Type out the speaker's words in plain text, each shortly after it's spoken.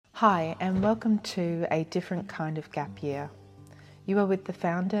Hi, and welcome to A Different Kind of Gap Year. You are with the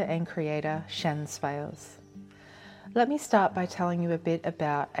founder and creator, Shan Svales. Let me start by telling you a bit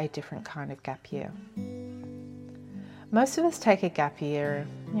about A Different Kind of Gap Year. Most of us take a gap year,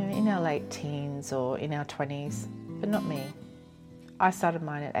 in our late teens or in our 20s, but not me. I started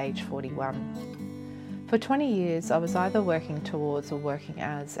mine at age 41. For 20 years, I was either working towards or working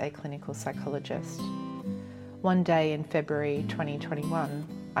as a clinical psychologist. One day in February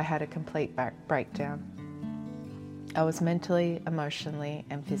 2021, I had a complete breakdown. I was mentally, emotionally,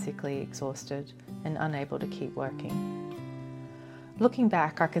 and physically exhausted and unable to keep working. Looking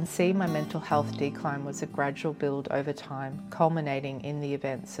back, I can see my mental health decline was a gradual build over time, culminating in the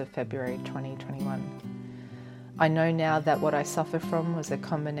events of February 2021. I know now that what I suffered from was a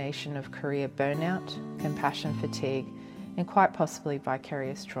combination of career burnout, compassion fatigue, and quite possibly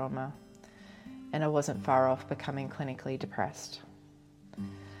vicarious trauma. And I wasn't far off becoming clinically depressed.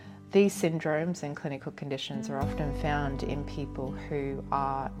 These syndromes and clinical conditions are often found in people who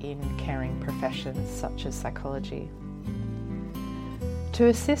are in caring professions such as psychology. To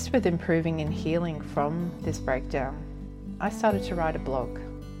assist with improving and healing from this breakdown, I started to write a blog.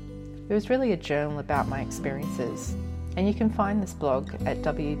 It was really a journal about my experiences, and you can find this blog at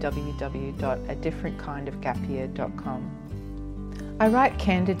www.adifferentkindofgapyear.com. I write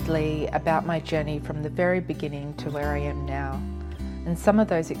candidly about my journey from the very beginning to where I am now. And some of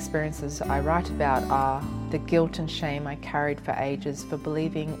those experiences I write about are the guilt and shame I carried for ages for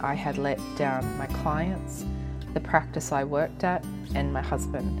believing I had let down my clients, the practice I worked at, and my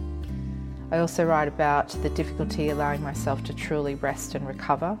husband. I also write about the difficulty allowing myself to truly rest and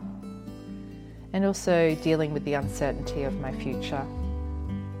recover, and also dealing with the uncertainty of my future.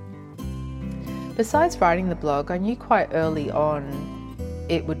 Besides writing the blog, I knew quite early on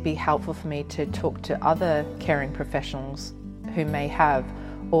it would be helpful for me to talk to other caring professionals who may have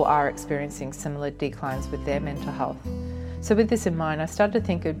or are experiencing similar declines with their mental health. So with this in mind, I started to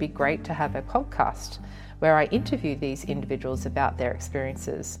think it would be great to have a podcast where I interview these individuals about their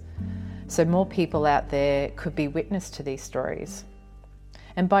experiences, so more people out there could be witness to these stories.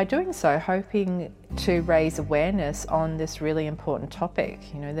 And by doing so, hoping to raise awareness on this really important topic,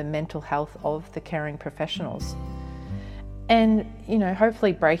 the mental health of the caring professionals. And,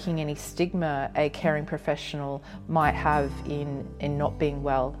 hopefully breaking any stigma a caring professional might have in not being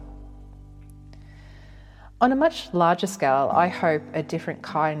well. On a much larger scale, I hope A Different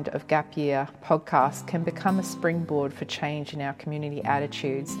Kind of Gap Year podcast can become a springboard for change in our community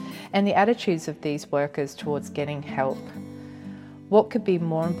attitudes and the attitudes of these workers towards getting help. What could be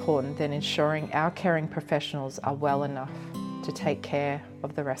more important than ensuring our caring professionals are well enough to take care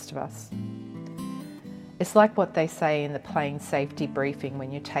of the rest of us? It's like what they say in the plane safety briefing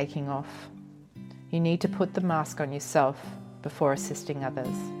when you're taking off. You need to put the mask on yourself before assisting others.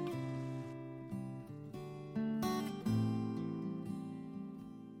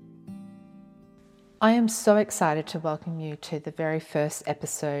 I am so excited to welcome you to the very first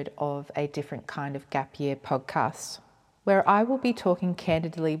episode of A Different Kind of Gap Year podcast, where I will be talking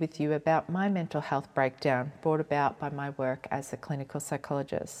candidly with you about my mental health breakdown brought about by my work as a clinical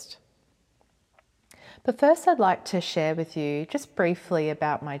psychologist. But first, I'd like to share with you just briefly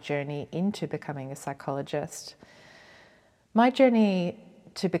about my journey into becoming a psychologist. My journey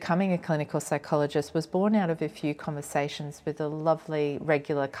to becoming a clinical psychologist was born out of a few conversations with a lovely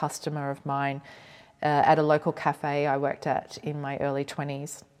regular customer of mine at a local cafe I worked at in my early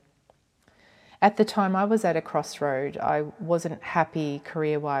 20s. At the time, I was at a crossroad. I wasn't happy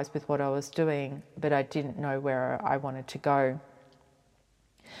career-wise with what I was doing, but I didn't know where I wanted to go.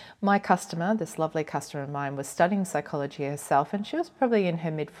 My customer, this lovely customer of mine, was studying psychology herself, and she was probably in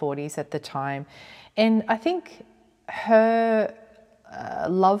her mid-40s at the time. And I think her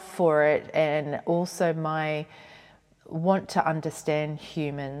love for it, and also my want to understand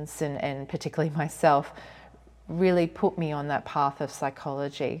humans, and particularly myself, really put me on that path of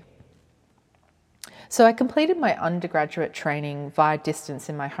psychology. So I completed my undergraduate training via distance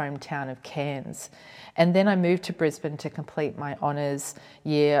in my hometown of Cairns, and then I moved to Brisbane to complete my honours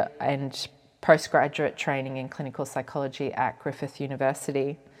year and postgraduate training in clinical psychology at Griffith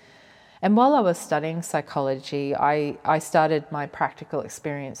University. And while I was studying psychology, I started my practical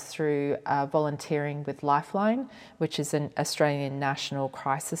experience through volunteering with Lifeline, which is an Australian national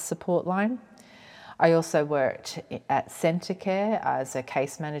crisis support line. I also worked at Centacare as a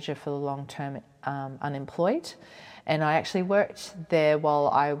case manager for the long-term unemployed, and I actually worked there while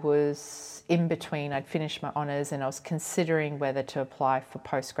I was in between. I'd finished my honours and I was considering whether to apply for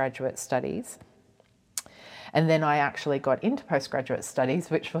postgraduate studies. And then I actually got into postgraduate studies,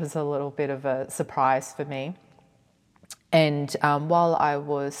 which was a little bit of a surprise for me. And while I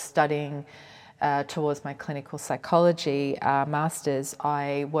was studying towards my clinical psychology masters,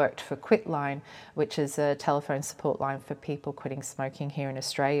 I worked for Quitline, which is a telephone support line for people quitting smoking here in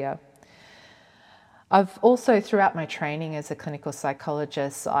Australia. I've also, throughout my training as a clinical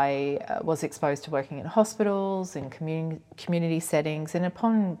psychologist, I was exposed to working in hospitals and community settings, and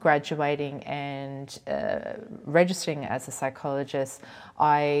upon graduating and registering as a psychologist,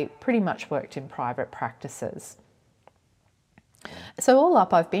 I pretty much worked in private practices. So all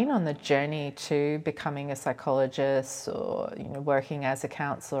up, I've been on the journey to becoming a psychologist or working as a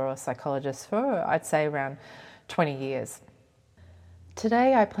counsellor or psychologist for, I'd say, around 20 years.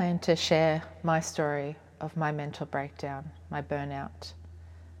 Today I plan to share my story of my mental breakdown, my burnout.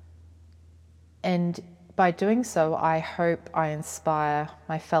 And by doing so, I hope I inspire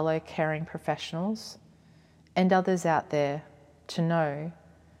my fellow caring professionals and others out there to know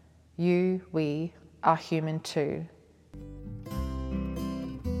we are human too.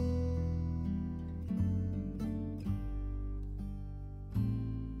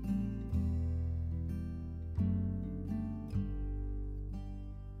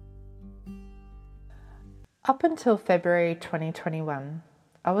 Up until February 2021,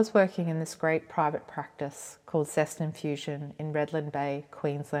 I was working in this great private practice called Zest Infusion in Redland Bay,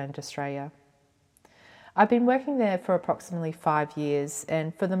 Queensland, Australia. I've been working there for approximately 5 years,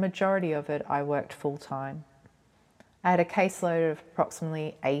 and for the majority of it, I worked full-time. I had a caseload of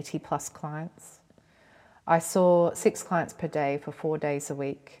approximately 80 plus clients. I saw 6 clients per day for 4 days a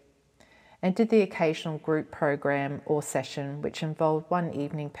week, and did the occasional group program or session, which involved 1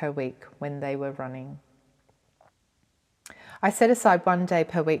 evening per week when they were running. I set aside 1 day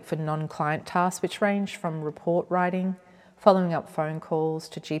per week for non-client tasks, which ranged from report writing, following up phone calls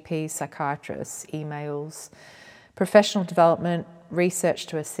to GPs, psychiatrists, emails, professional development, research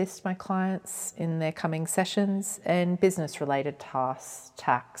to assist my clients in their coming sessions, and business-related tasks,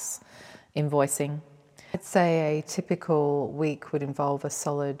 tax, invoicing. I'd say a typical week would involve a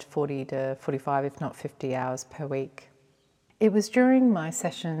solid 40 to 45, if not 50 hours per week. It was during my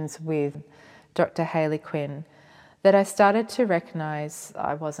sessions with Dr. Hayley Quinn that I started to recognise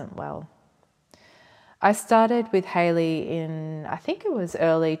I wasn't well. I started with Hayley in, I think it was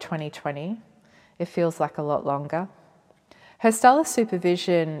early 2020. It feels like a lot longer. Her style of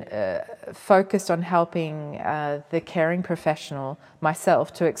supervision focused on helping the caring professional,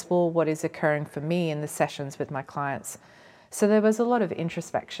 myself, to explore what is occurring for me in the sessions with my clients. So there was a lot of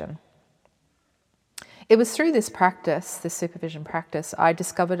introspection. It was through this practice, this supervision practice, I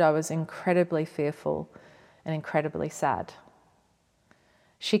discovered I was incredibly fearful and incredibly sad.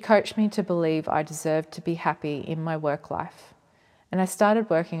 She coached me to believe I deserved to be happy in my work life, and I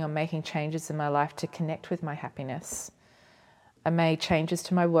started working on making changes in my life to connect with my happiness. I made changes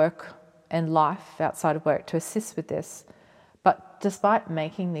to my work and life outside of work to assist with this, but despite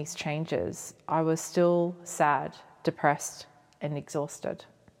making these changes, I was still sad, depressed, and exhausted.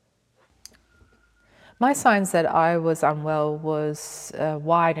 My signs that I was unwell was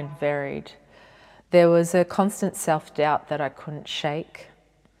wide and varied. There was a constant self-doubt that I couldn't shake.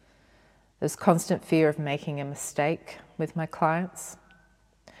 There's constant fear of making a mistake with my clients,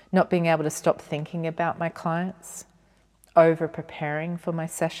 not being able to stop thinking about my clients, over-preparing for my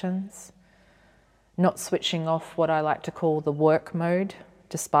sessions, not switching off what I like to call the work mode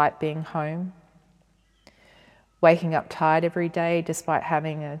despite being home, waking up tired every day despite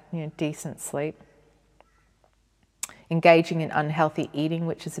having a decent sleep, engaging in unhealthy eating,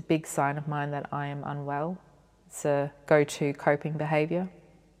 which is a big sign of mine that I am unwell. It's a go-to coping behaviour.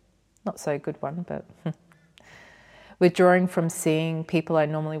 Not so good one, but withdrawing from seeing people I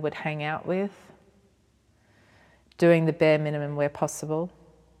normally would hang out with, doing the bare minimum where possible,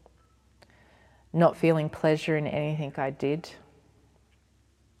 not feeling pleasure in anything I did,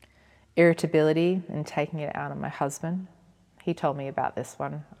 irritability and taking it out on my husband. He told me about this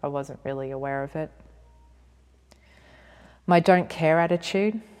one. I wasn't really aware of it. My don't care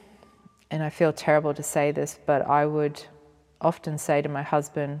attitude, and I feel terrible to say this, but I would often say to my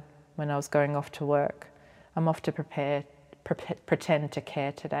husband when I was going off to work, I'm off to pretend to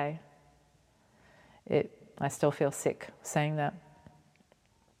care today. I still feel sick saying that.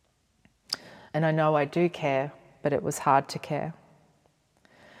 And I know I do care, but it was hard to care.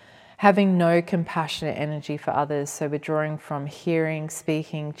 Having no compassionate energy for others, so withdrawing from hearing,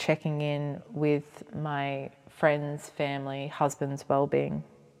 speaking, checking in with my friends, family, husband's well-being,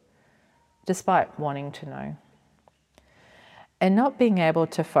 despite wanting to know. And not being able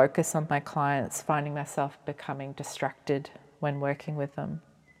to focus on my clients, finding myself becoming distracted when working with them.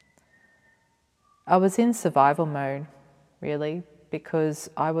 I was in survival mode, really, because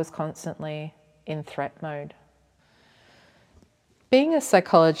I was constantly in threat mode. Being a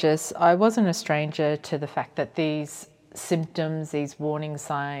psychologist, I wasn't a stranger to the fact that these symptoms, these warning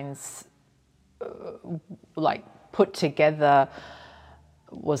signs, like put together,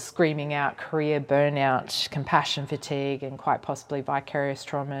 was screaming out career burnout, compassion fatigue, and quite possibly vicarious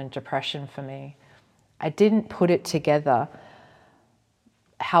trauma and depression for me. I didn't put it together.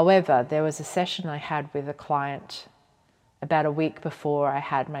 However, there was a session I had with a client about a week before I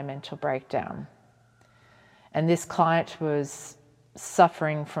had my mental breakdown. And this client was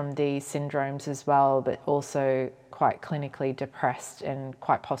suffering from these syndromes as well, but also quite clinically depressed and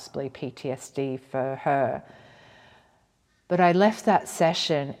quite possibly PTSD for her. But I left that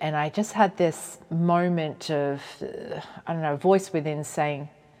session and I just had this moment of, voice within saying,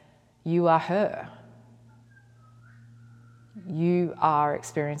 you are her. You are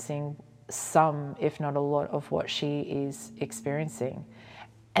experiencing some, if not a lot, of what she is experiencing.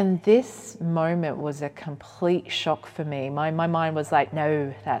 And this moment was a complete shock for me. My mind was like,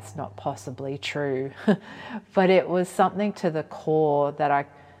 no, that's not possibly true. But it was something to the core that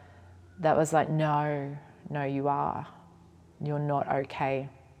was like, no, you are. You're not okay.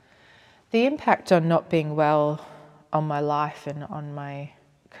 The impact on not being well on my life and on my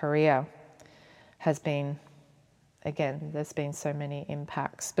career has been, again, there's been so many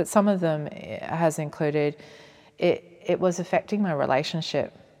impacts, but some of them has included, it was affecting my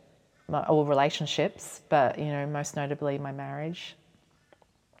relationships, but most notably my marriage.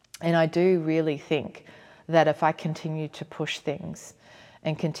 And I do really think that if I continue to push things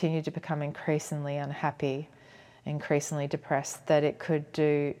and continue to become increasingly unhappy, increasingly depressed, that it could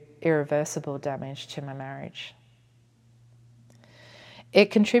do irreversible damage to my marriage.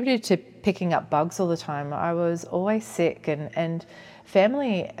 It contributed to picking up bugs all the time. I was always sick, and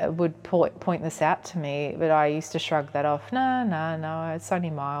family would point this out to me, but I used to shrug that off. No, it's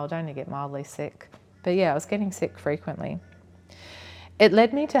only mild, I only get mildly sick. But yeah, I was getting sick frequently. It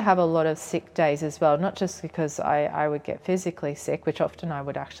led me to have a lot of sick days as well, not just because I would get physically sick, which often I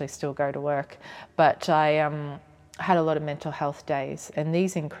would actually still go to work, but I had a lot of mental health days, and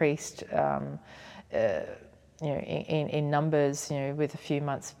these increased in numbers, with a few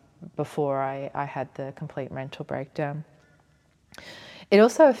months before I had the complete mental breakdown. It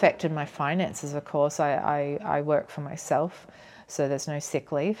also affected my finances, of course. I work for myself, so there's no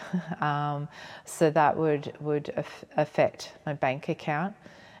sick leave. So that would affect my bank account.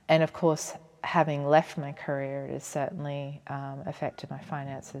 And of course, having left my career, it has certainly affected my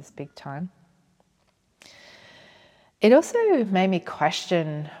finances big time. It also made me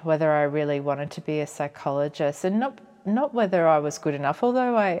question whether I really wanted to be a psychologist, and not whether I was good enough,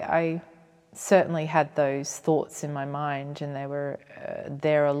 although I certainly had those thoughts in my mind and they were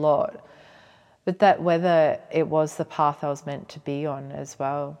there a lot, but that whether it was the path I was meant to be on as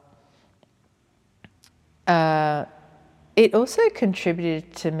well. It also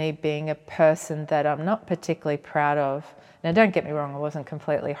contributed to me being a person that I'm not particularly proud of. Now, don't get me wrong, I wasn't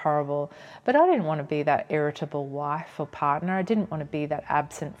completely horrible, but I didn't want to be that irritable wife or partner. I didn't want to be that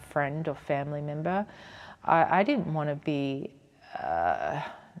absent friend or family member. I didn't want to be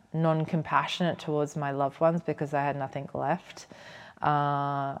non-compassionate towards my loved ones because I had nothing left.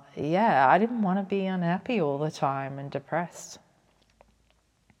 I didn't want to be unhappy all the time and depressed.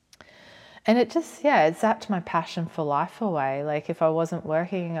 And it just, it zapped my passion for life away. Like if I wasn't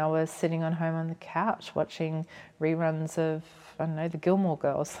working, I was sitting on home on the couch watching reruns of, the Gilmore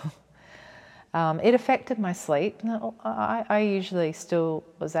Girls. It affected my sleep. I usually still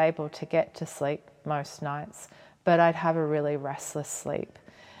was able to get to sleep most nights, but I'd have a really restless sleep.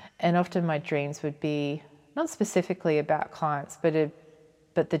 And often my dreams would be, not specifically about clients,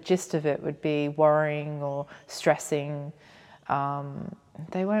 but the gist of it would be worrying or stressing.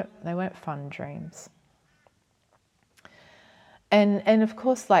 They weren't fun dreams. And of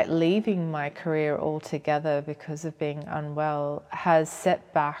course, like leaving my career altogether because of being unwell has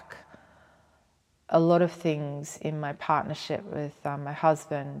set back a lot of things in my partnership with my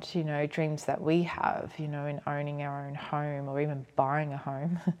husband, dreams that we have, in owning our own home or even buying a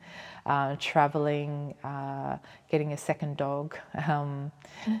home, traveling, getting a second dog, and,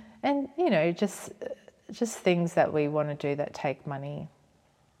 just things that we want to do that take money.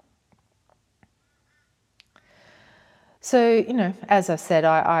 So, as I said,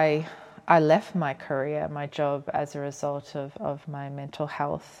 I left my career, my job, as a result of my mental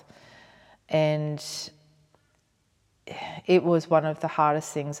health. And it was one of the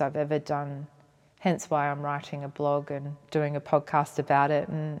hardest things I've ever done, hence why I'm writing a blog and doing a podcast about it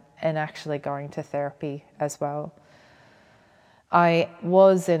and actually going to therapy as well. I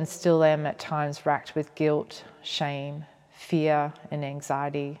was and still am at times racked with guilt, shame, fear and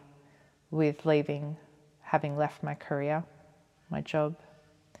anxiety with having left my career, my job.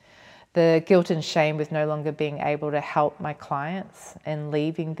 The guilt and shame with no longer being able to help my clients and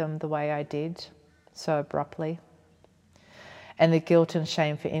leaving them the way I did so abruptly. And the guilt and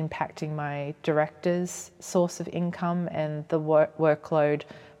shame for impacting my director's source of income and the workload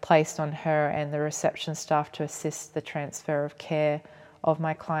placed on her and the reception staff to assist the transfer of care of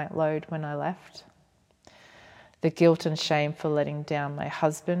my client load when I left. The guilt and shame for letting down my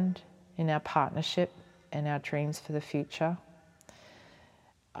husband in our partnership and our dreams for the future.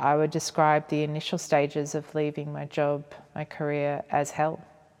 I would describe the initial stages of leaving my job, my career, as hell.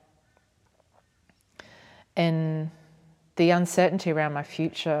 And the uncertainty around my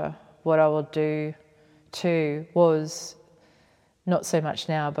future, what I will do too, was not so much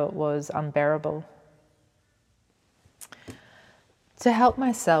now, but was unbearable. To help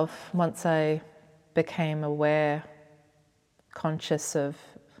myself, once I became aware, conscious of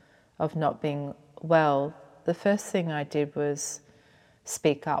not being well, the first thing I did was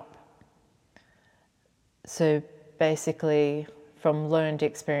speak up. So basically, from learned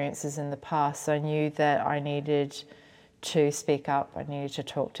experiences in the past, I knew that I needed to speak up. I needed to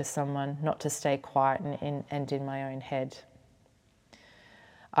talk to someone, not to stay quiet and in my own head.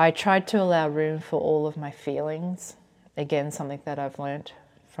 I tried to allow room for all of my feelings. Again, something that I've learnt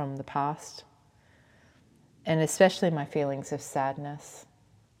from the past. And especially my feelings of sadness.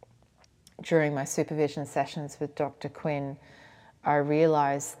 During my supervision sessions with Dr. Quinn, I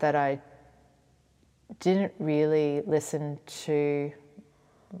realised that I didn't really listen to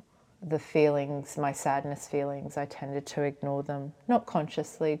the feelings, my sadness feelings. I tended to ignore them, not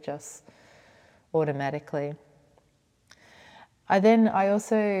consciously, just automatically. I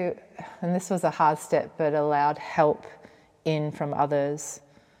also, and this was a hard step, but allowed help in from others.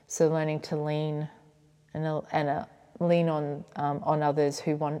 So learning to lean lean on others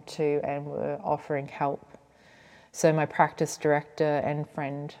who want to and were offering help. So my practice director and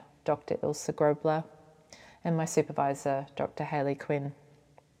friend, Dr. Ilse Grobler, and my supervisor, Dr. Hayley Quinn,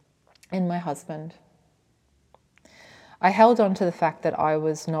 and my husband. I held on to the fact that I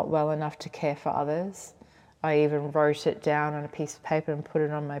was not well enough to care for others. I even wrote it down on a piece of paper and put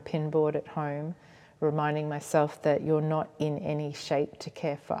it on my pinboard at home, reminding myself that you're not in any shape to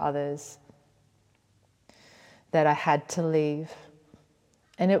care for others, that I had to leave.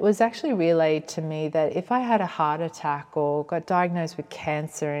 And it was actually relayed to me that if I had a heart attack or got diagnosed with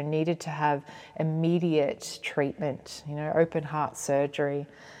cancer and needed to have immediate treatment, open heart surgery,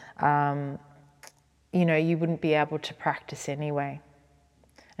 you wouldn't be able to practice anyway.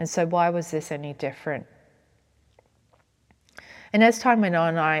 And so why was this any different? And as time went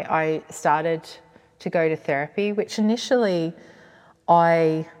on, I started to go to therapy, which initially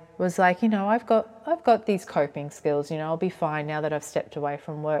I was like, I've got these coping skills, I'll be fine now that I've stepped away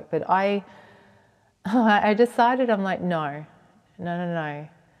from work. But I decided, I'm like, no.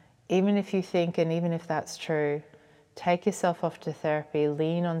 Even if you think, and even if that's true, take yourself off to therapy,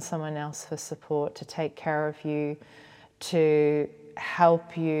 lean on someone else for support to take care of you, to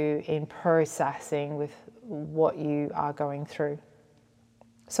help you in processing with what you are going through.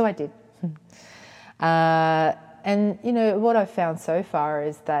 So I did. And what I've found so far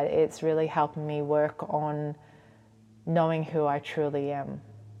is that it's really helping me work on knowing who I truly am,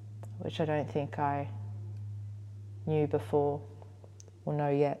 which I don't think I knew before or know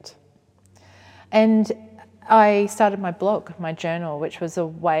yet. And I started my blog, my journal, which was a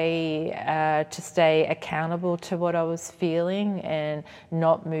way to stay accountable to what I was feeling and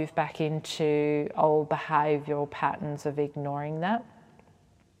not move back into old behavioural patterns of ignoring that.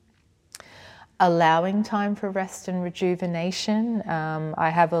 Allowing time for rest and rejuvenation. I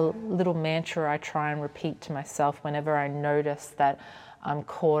have a little mantra I try and repeat to myself whenever I notice that I'm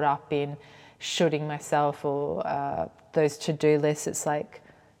caught up in shooting myself or those to-do lists. It's like,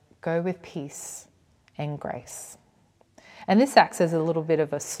 go with peace and grace. And this acts as a little bit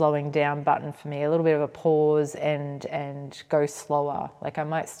of a slowing down button for me, a little bit of a pause and go slower. Like I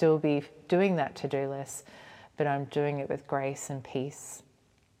might still be doing that to-do list, but I'm doing it with grace and peace.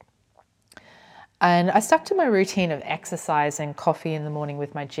 And I stuck to my routine of exercise and coffee in the morning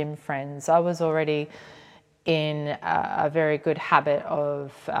with my gym friends. I was already in a very good habit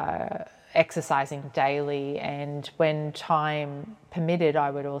of exercising daily, and when time permitted,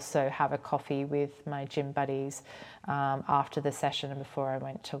 I would also have a coffee with my gym buddies after the session and before I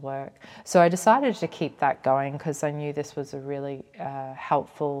went to work. So I decided to keep that going because I knew this was a really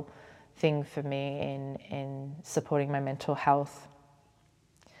helpful thing for me in supporting my mental health.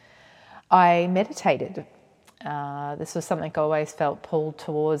 I meditated. This was something I always felt pulled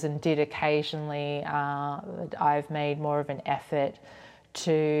towards and did occasionally. I've made more of an effort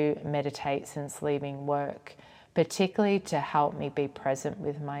to meditate since leaving work, particularly to help me be present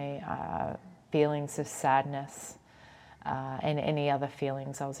with my feelings of sadness and any other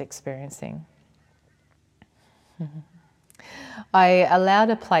feelings I was experiencing. I allowed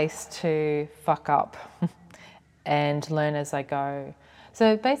a place to fuck up and learn as I go.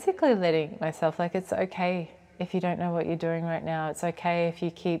 So basically letting myself, like, it's okay if you don't know what you're doing right now. It's okay if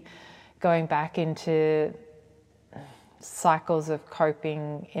you keep going back into cycles of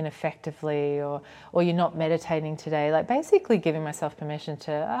coping ineffectively, or you're not meditating today. Like, basically giving myself permission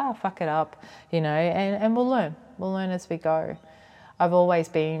to fuck it up, and we'll learn as we go. I've always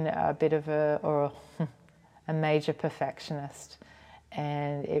been a bit of a major perfectionist,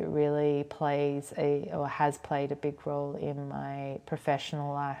 and it really has played a big role in my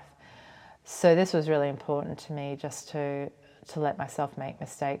professional life. So this was really important to me, just to let myself make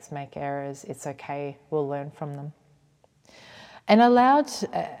mistakes, make errors. It's okay, we'll learn from them. And allowed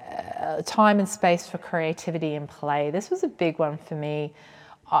time and space for creativity and play. This was a big one for me.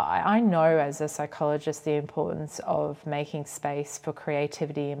 I know as a psychologist the importance of making space for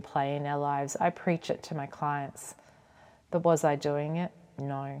creativity and play in our lives. I preach it to my clients. But was I doing it?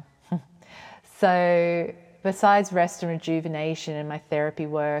 No. So besides rest and rejuvenation and my therapy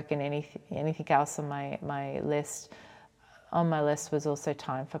work and anything else on my list was also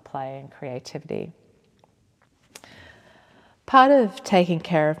time for play and creativity. Part of taking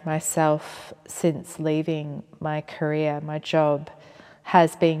care of myself since leaving my career, my job,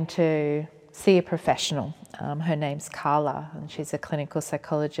 has been to see a professional. Her name's Carla, and she's a clinical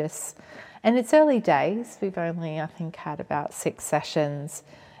psychologist. And it's early days. We've only, I think, had about 6 sessions.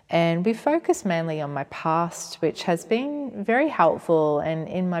 And we focus mainly on my past, which has been very helpful. And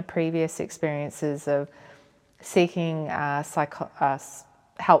in my previous experiences of seeking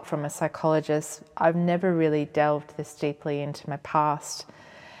help from a psychologist, I've never really delved this deeply into my past.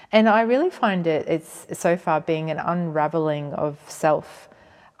 And I really find it's so far being an unraveling of self.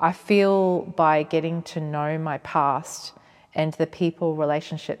 I feel by getting to know my past and the people,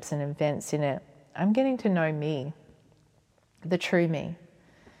 relationships and events in it, I'm getting to know me, the true me.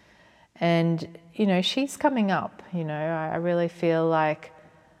 And, she's coming up, I really feel like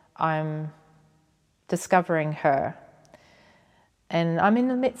I'm discovering her. And I'm in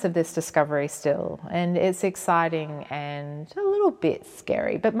the midst of this discovery still, and it's exciting and a little bit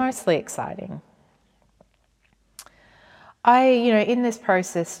scary, but mostly exciting. In this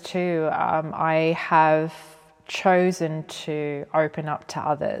process too, I have chosen to open up to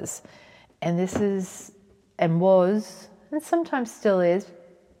others. And this is, and was, and sometimes still is,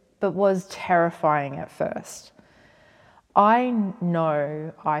 but was terrifying at first. I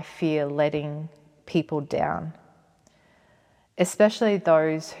know I fear letting people down, especially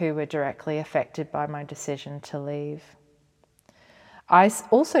those who were directly affected by my decision to leave. I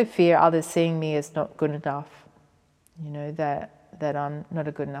also fear others seeing me as not good enough, that I'm not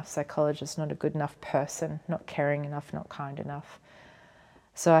a good enough psychologist, not a good enough person, not caring enough, not kind enough.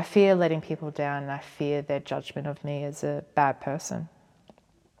 So I fear letting people down, and I fear their judgment of me as a bad person.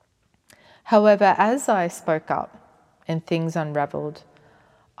 However, as I spoke up and things unraveled,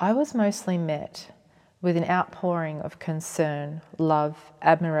 I was mostly met with an outpouring of concern, love,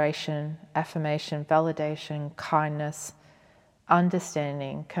 admiration, affirmation, validation, kindness,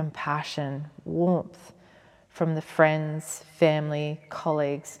 understanding, compassion, warmth from the friends, family,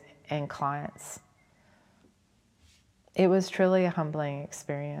 colleagues, and clients. It was truly a humbling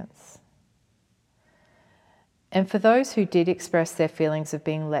experience. And for those who did express their feelings of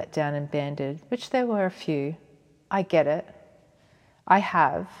being let down and abandoned, which there were a few, I get it. I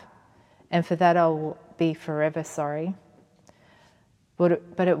have. And for that, I'll be forever sorry.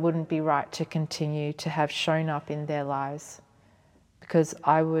 But it wouldn't be right to continue to have shown up in their lives, because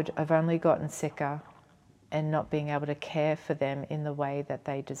I would have only gotten sicker and not being able to care for them in the way that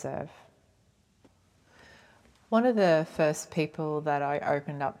they deserve. One of the first people that I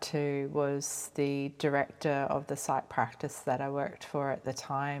opened up to was the director of the psych practice that I worked for at the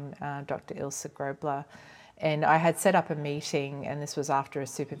time, Dr. Ilse Grobler. And I had set up a meeting, and this was after a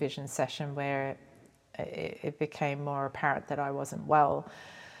supervision session where it became more apparent that I wasn't well,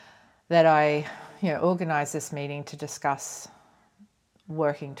 that I organised this meeting to discuss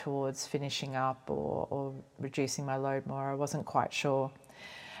working towards finishing up or reducing my load more. I wasn't quite sure.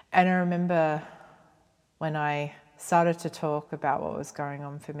 And I remember when I started to talk about what was going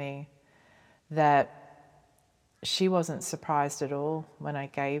on for me, that she wasn't surprised at all when I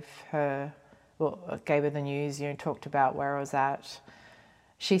gave her the news, talked about where I was at.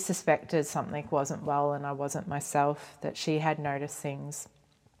 She suspected something wasn't well and I wasn't myself, that she had noticed things.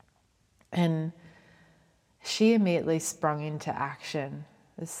 And she immediately sprung into action.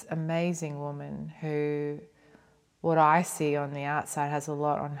 This amazing woman who what I see on the outside has a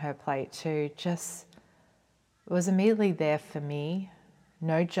lot on her plate too, just was immediately there for me.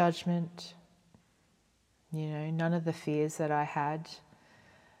 No judgment, none of the fears that I had.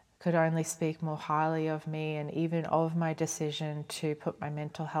 Could only speak more highly of me and even of my decision to put my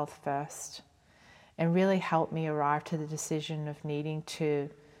mental health first, and really help me arrive to the decision of needing to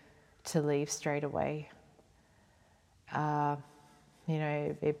leave straight away.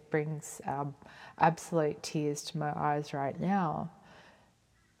 It brings absolute tears to my eyes right now,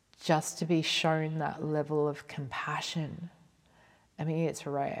 just to be shown that level of compassion. I mean, it's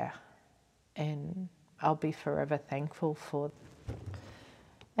rare, and I'll be forever thankful for it.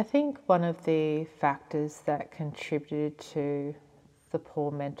 I think one of the factors that contributed to the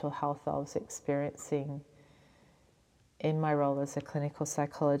poor mental health I was experiencing in my role as a clinical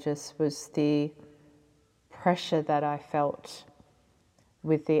psychologist was the pressure that I felt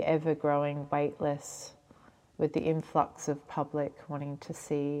with the ever-growing wait lists, with the influx of public wanting to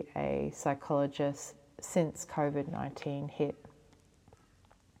see a psychologist since COVID-19 hit.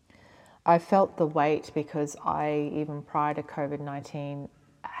 I felt the weight because I, even prior to COVID-19,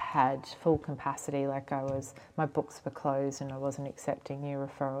 had full capacity, my books were closed and I wasn't accepting new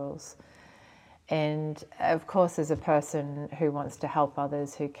referrals. And of course, as a person who wants to help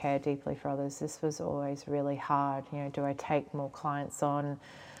others, who care deeply for others, this was always really hard. Do I take more clients on?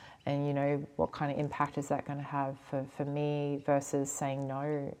 And, what kind of impact is that going to have for me versus saying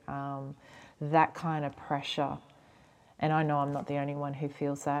no? That kind of pressure. And I know I'm not the only one who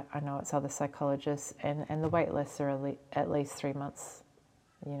feels that. I know it's other psychologists. And the wait lists are at least 3 months.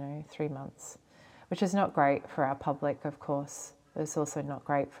 3 months, which is not great for our public, of course. It's also not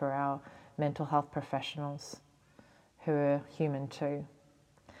great for our mental health professionals who are human too.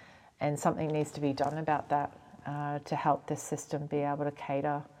 And something needs to be done about that to help this system be able to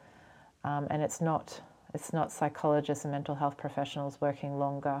cater. And it's not psychologists and mental health professionals working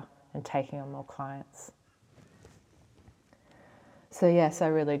longer and taking on more clients. So yes, I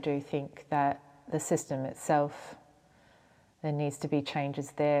really do think that the system itself, there needs to be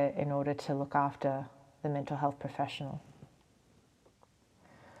changes there in order to look after the mental health professional.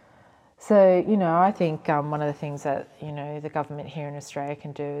 So, I think one of the things that, the government here in Australia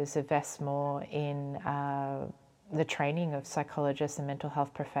can do is invest more in the training of psychologists and mental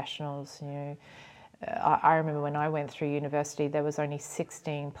health professionals. I remember when I went through university, there was only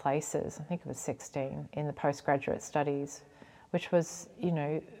 16 places, I think it was 16, in the postgraduate studies, which was,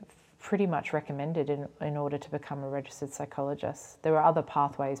 pretty much recommended in order to become a registered psychologist. There were other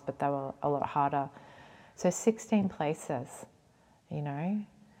pathways, but they were a lot harder. So 16 places,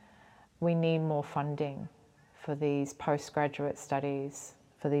 we need more funding for these postgraduate studies,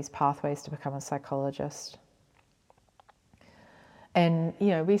 for these pathways to become a psychologist. And,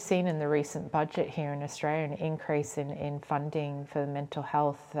 we've seen in the recent budget here in Australia an increase in funding for mental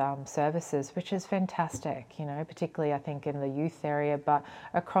health services, which is fantastic, particularly I think in the youth area, but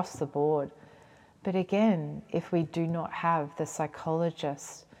across the board. But again, if we do not have the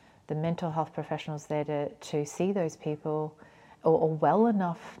psychologists, the mental health professionals there to see those people, or well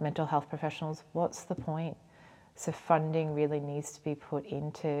enough mental health professionals, what's the point? So funding really needs to be put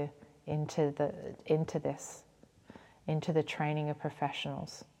into this. Into the training of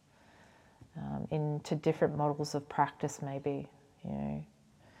professionals, into different models of practice maybe,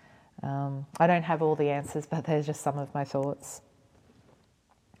 I don't have all the answers, but there's just some of my thoughts.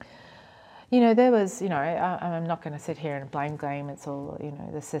 There was, I'm not going to sit here and blame game, it's all,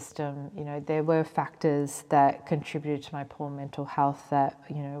 the system. There were factors that contributed to my poor mental health that,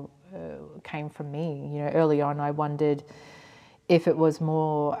 came from me. Early on I wondered if it was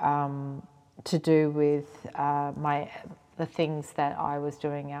more to do with the things that I was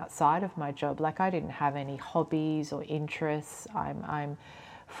doing outside of my job. Like I didn't have any hobbies or interests. I'm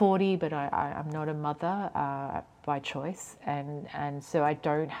 40, but I'm not a mother by choice, and so I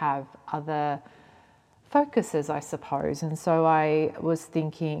don't have other focuses, I suppose. And so I was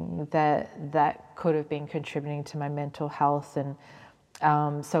thinking that could have been contributing to my mental health, and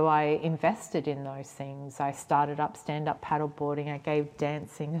so I invested in those things. I started up stand-up paddleboarding. I gave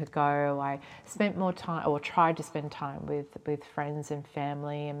dancing a go. I spent more time, or tried to spend time with friends and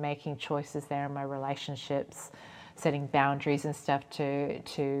family, and making choices there in my relationships, setting boundaries and stuff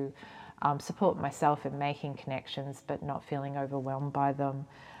to support myself in making connections, but not feeling overwhelmed by them.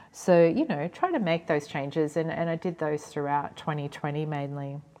 So, try to make those changes, and I did those throughout 2020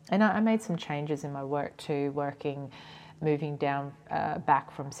 mainly. And I made some changes in my work too, moving down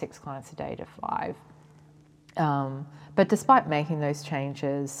back from 6 clients a day to 5. But despite making those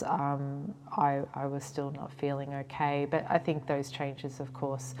changes, I was still not feeling okay. But I think those changes, of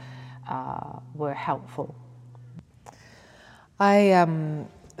course, were helpful. I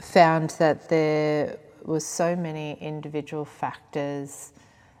found that there was so many individual factors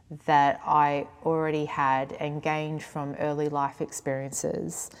that I already had and gained from early life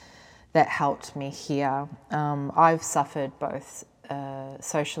experiences that helped me here. I've suffered both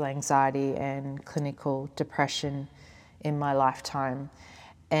social anxiety and clinical depression in my lifetime.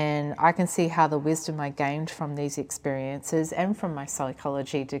 And I can see how the wisdom I gained from these experiences and from my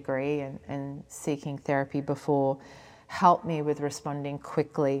psychology degree and seeking therapy before helped me with responding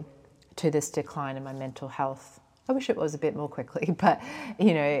quickly to this decline in my mental health. I wish it was a bit more quickly, but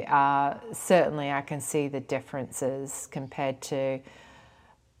certainly I can see the differences compared to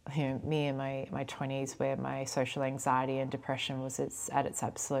me in my 20s, where my social anxiety and depression was at its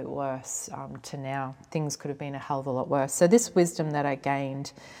absolute worst, to now. Things could have been a hell of a lot worse. So this wisdom that I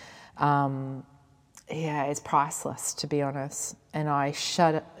gained, is priceless, to be honest. And I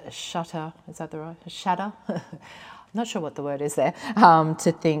shudder, is that the right? Shudder? I'm not sure what the word is there,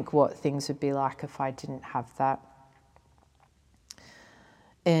 to think what things would be like if I didn't have that.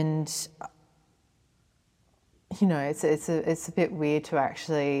 And it's a bit weird to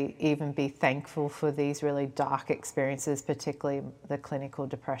actually even be thankful for these really dark experiences, particularly the clinical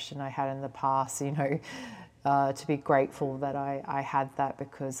depression I had in the past, to be grateful that I had that,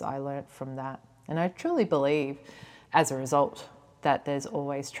 because I learnt from that. And I truly believe, as a result, that there's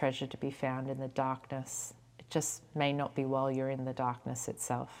always treasure to be found in the darkness. It just may not be while you're in the darkness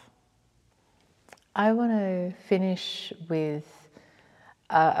itself. I want to finish with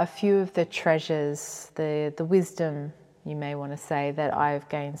a few of the treasures, the wisdom, you may want to say, that I've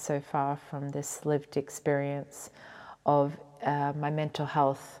gained so far from this lived experience of my mental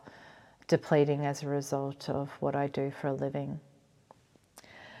health depleting as a result of what I do for a living.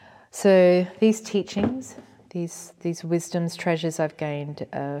 So these teachings, these wisdoms, treasures I've gained,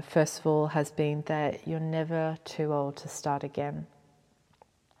 first of all, has been that you're never too old to start again.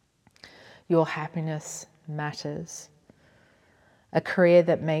 Your happiness matters. A career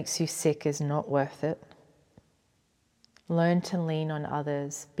that makes you sick is not worth it. Learn to lean on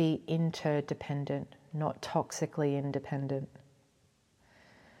others. Be interdependent, not toxically independent.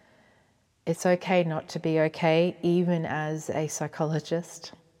 It's okay not to be okay, even as a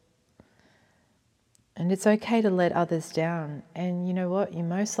psychologist. And it's okay to let others down. And you know what? You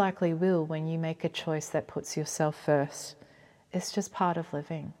most likely will when you make a choice that puts yourself first. It's just part of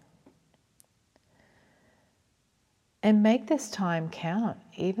living. And make this time count,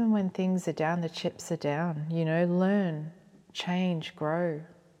 even when things are down, the chips are down. Learn, change, grow.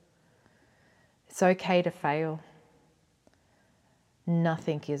 It's okay to fail.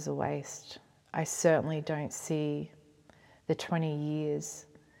 Nothing is a waste. I certainly don't see the 20 years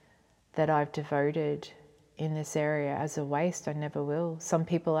that I've devoted in this area as a waste. I never will. Some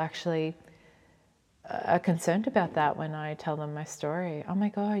people actually are concerned about that when I tell them my story. Oh my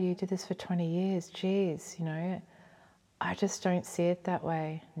God, you did this for 20 years. Geez, I just don't see it that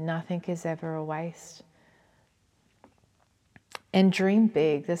way. Nothing is ever a waste. And dream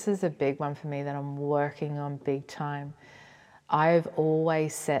big. This is a big one for me that I'm working on big time. I've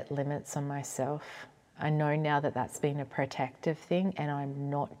always set limits on myself. I know now that that's been a protective thing, and I'm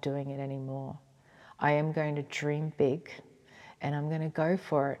not doing it anymore. I am going to dream big, and I'm going to go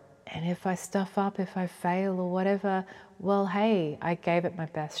for it. And if I stuff up, if I fail or whatever, well, hey, I gave it my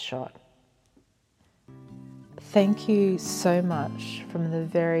best shot. Thank you so much from the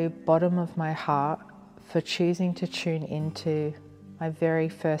very bottom of my heart for choosing to tune into my very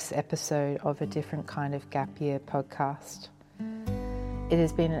first episode of A Different Kind of Gap Year podcast. It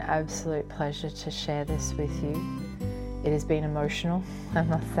has been an absolute pleasure to share this with you. It has been emotional, I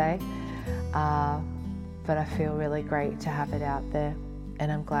must say, but I feel really great to have it out there,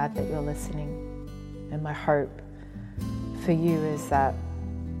 and I'm glad that you're listening. And my hope for you is that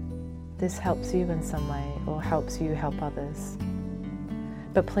this helps you in some way, or helps you help others.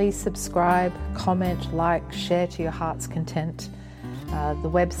 But please subscribe, comment, like, share to your heart's content. The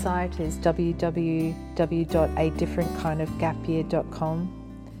website is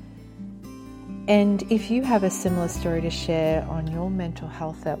www.adifferentkindofgapyear.com. And if you have a similar story to share on your mental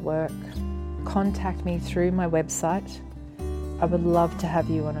health at work, contact me through my website. I would love to have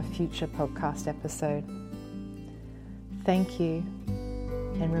you on a future podcast episode. Thank you.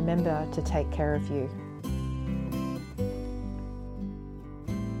 And remember to take care of you.